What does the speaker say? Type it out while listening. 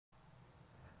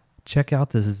check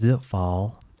out this zip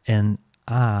file, and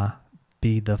I,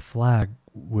 be the flag,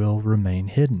 will remain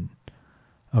hidden.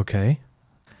 Okay.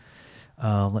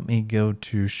 Let me go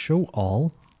to show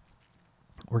all.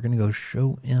 We're going to go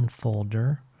show in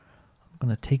folder. I'm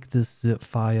going to take this zip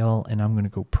file and I'm going to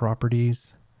go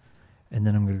properties, and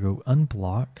then I'm going to go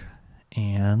unblock,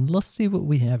 and let's see what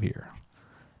we have here.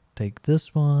 Take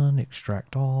this one,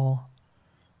 extract all,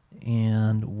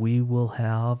 and we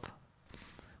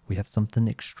have something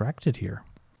extracted here.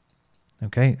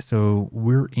 Okay, so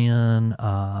we're in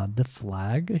the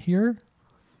flag here,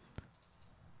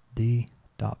 the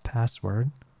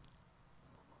 .password.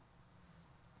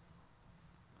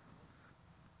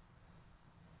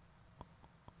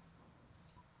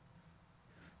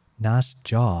 Nice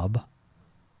job.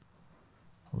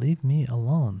 Leave me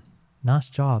alone. Nice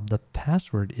job. The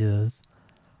password is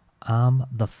I'm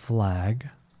the flag.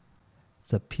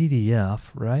 It's a PDF,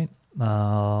 right?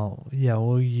 Yeah,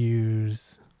 we'll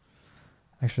use,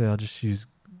 actually I'll just use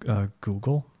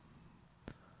Google.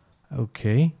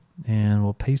 Okay, and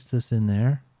we'll paste this in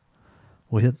there.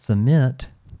 We'll hit submit,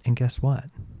 and guess what?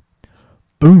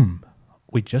 Boom!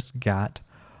 We just got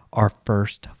our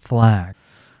first flag.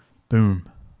 Boom.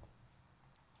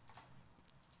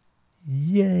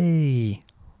 Yay!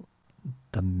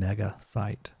 The mega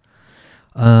site.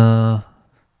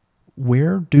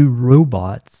 Where do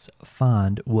robots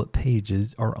find what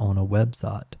pages are on a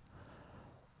website?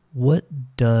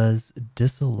 What does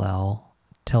disallow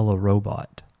tell a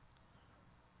robot?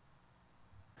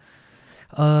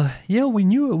 Yeah, we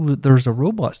knew there's a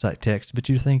robot site text, but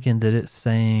you're thinking that it's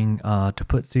saying to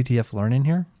put CTFLearn in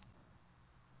here?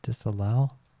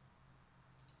 Disallow?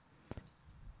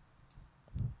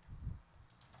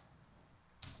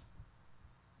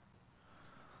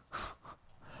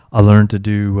 I learned to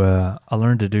do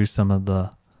some of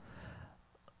the,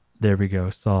 there we go,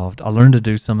 solved. I learned to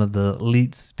do some of the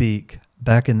leet speak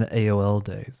back in the AOL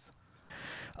days.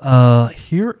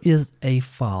 Here is a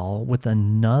file with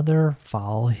another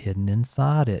file hidden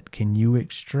inside it. Can you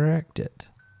extract it?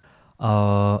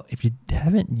 If you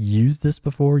haven't used this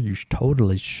before, you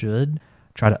totally should.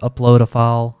 Try to upload a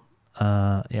file.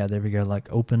 Yeah, there we go. Like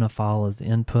open a file as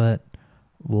input.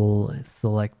 We'll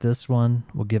select this one.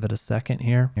 We'll give it a second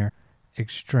here.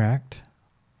 Extract.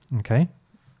 Okay.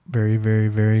 Very, very,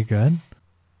 very good.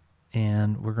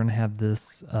 And we're going to have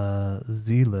this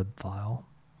zlib file.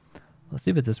 Let's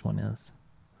see what this one is,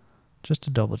 just to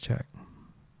double check.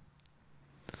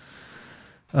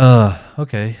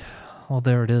 Okay. Well,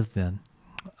 there it is then.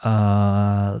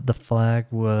 The flag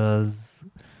was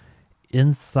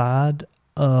inside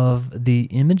of the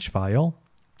image file.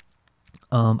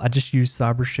 I just used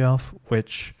CyberShelf,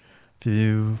 which if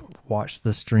you watched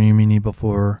the stream any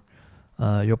before,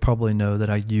 you'll probably know that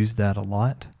I use that a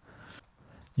lot.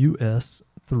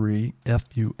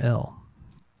 US3FUL.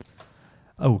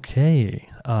 Okay,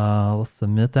 let's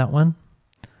submit that one.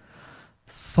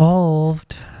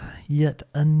 Solved yet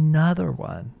another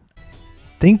one.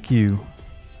 Thank you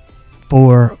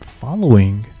for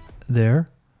following there.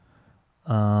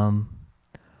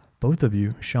 Both of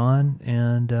you, Sean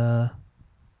and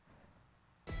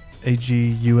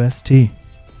AGUST.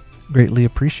 Greatly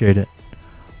appreciate it.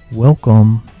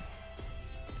 Welcome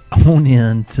on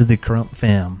in to the Crump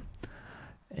fam.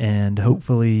 And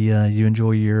hopefully you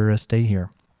enjoy your stay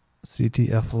here.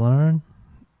 CTFLearn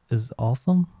is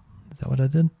awesome. Is that what I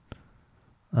did?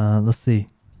 Let's see.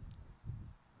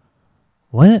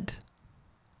 What?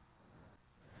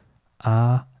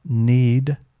 I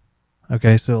need.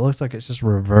 Okay, so it looks like it's just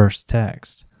reverse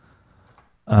text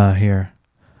here.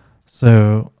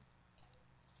 So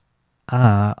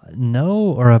I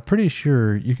know, or I'm pretty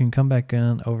sure you can come back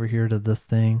in over here to this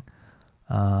thing.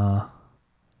 I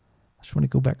just want to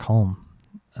go back home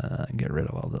and get rid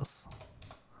of all this.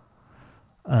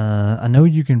 I know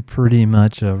you can pretty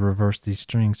much reverse these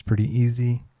strings pretty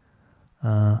easy.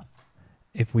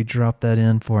 If we drop that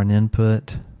in for an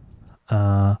input,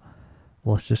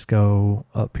 let's just go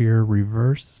up here,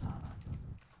 reverse.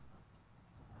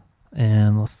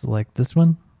 And let's select this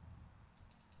one.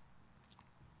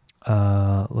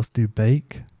 Let's do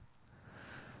bake.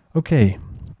 Okay.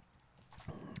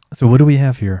 So what do we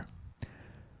have here?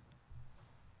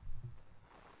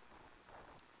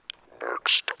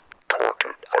 Next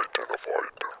target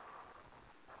identified.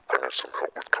 I need some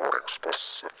help with coding,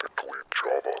 specifically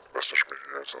Java. Message me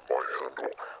using my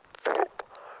handle. Flip.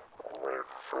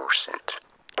 Reverse it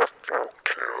if you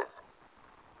can.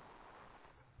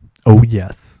 Oh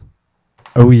yes.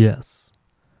 Oh yes.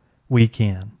 We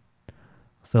can.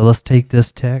 So let's take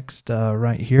this text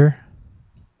right here.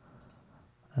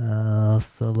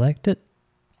 Select it.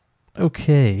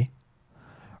 Okay.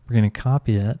 We're going to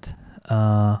copy it.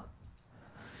 We're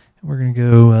going to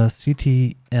go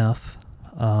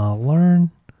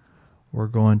CTFLearn. We're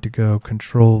going to go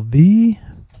Control V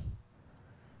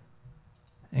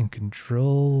and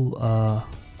Control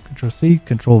C,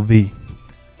 Control V.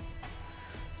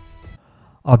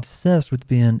 Obsessed with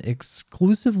being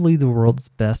exclusively the world's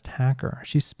best hacker,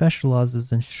 she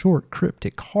specializes in short,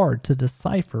 cryptic, hard to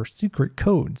decipher secret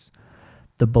codes.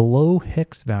 The below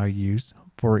hex values,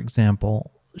 for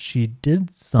example, she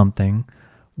did something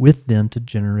with them to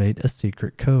generate a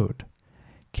secret code.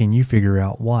 Can you figure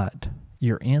out what?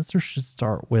 Your answer should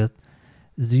start with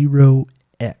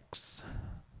 0x.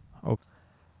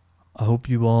 I hope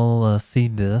you all see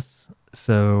this.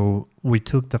 So we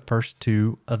took the first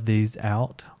two of these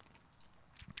out.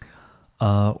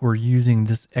 We're using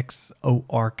this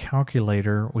XOR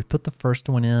calculator. We put the first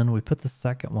one in. We put the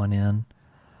second one in.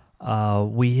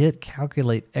 We hit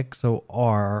calculate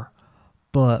XOR,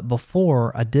 but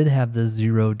before I did have the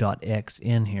 0.x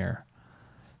in here.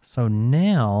 So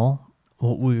now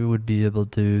what we would be able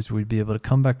to do is we'd be able to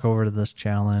come back over to this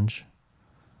challenge.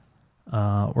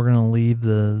 We're going to leave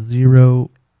the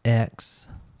 0x.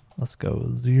 Let's go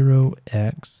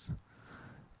 0x.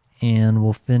 And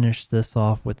we'll finish this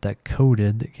off with that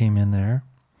coded that came in there.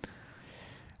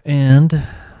 And,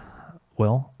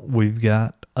 well, we've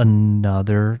got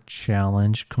another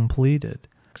challenge completed.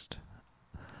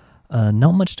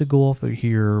 Not much to go off of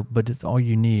here, but it's all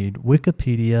you need.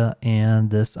 Wikipedia and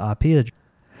this IP address.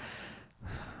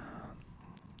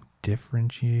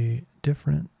 Different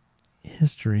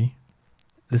history.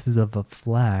 This is of a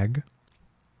flag.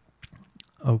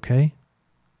 Okay.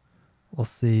 We'll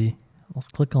see. Let's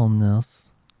click on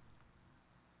this.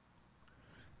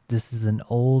 This is an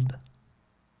old.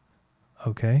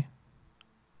 Okay.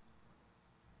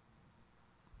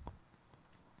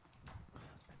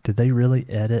 Did they really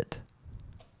edit?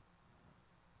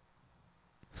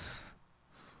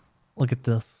 Look at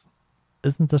this.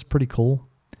 Isn't this pretty cool?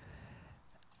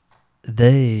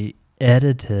 They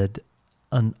edited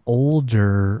an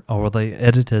older, or they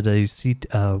edited a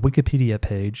Wikipedia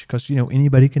page, because you know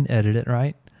anybody can edit it,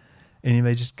 right?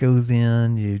 Anybody just goes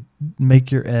in, you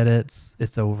make your edits,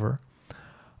 it's over.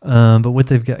 But what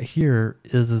they've got here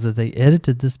is that they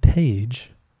edited this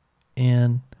page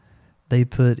and they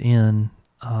put in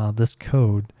this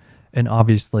code, and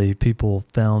obviously people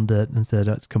found it and said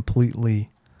that's completely,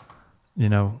 you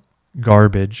know,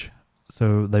 garbage.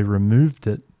 So they removed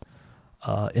it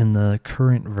in the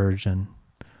current version.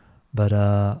 But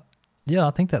yeah,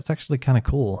 I think that's actually kind of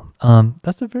cool.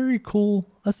 That's a very cool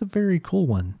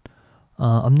one.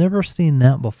 I've never seen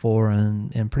that before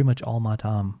in pretty much all my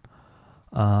time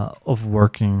of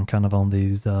working kind of on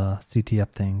these CTF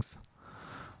things.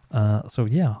 So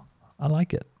yeah, I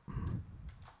like it.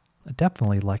 I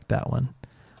definitely like that one.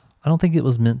 I don't think it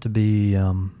was meant to be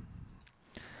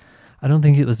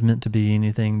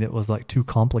anything that was like too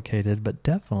complicated, but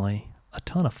definitely a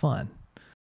ton of fun.